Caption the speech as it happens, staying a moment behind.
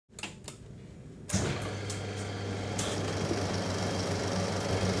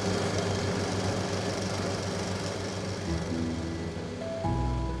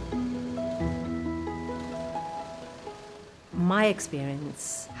My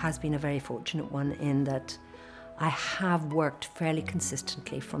experience has been a very fortunate one in that I have worked fairly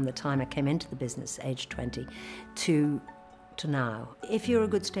consistently from the time I came into the business, age 20, to now. If you're a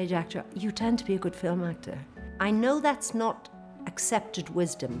good stage actor, you tend to be a good film actor. I know that's not accepted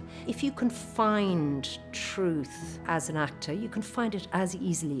wisdom. If you can find truth as an actor, you can find it as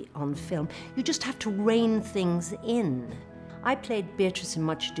easily on film. You just have to rein things in. I played Beatrice in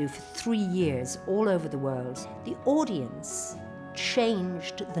Much Ado for 3 years all over the world. The audience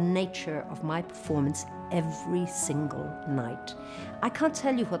changed the nature of my performance every single night. I can't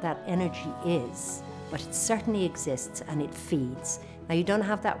tell you what that energy is, but it certainly exists and it feeds. Now, you don't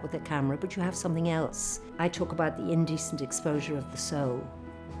have that with a camera, but you have something else. I talk about the indecent exposure of the soul,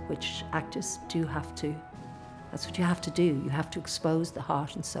 which actors do have to. That's what you have to do. You have to expose the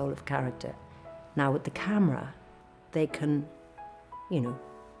heart and soul of character. Now, with the camera, they can,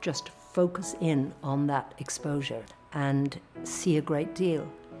 just focus in on that exposure and see a great deal.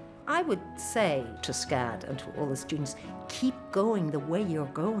 I would say to SCAD and to all the students, keep going the way you're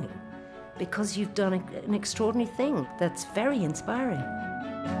going, because you've done an extraordinary thing that's very inspiring.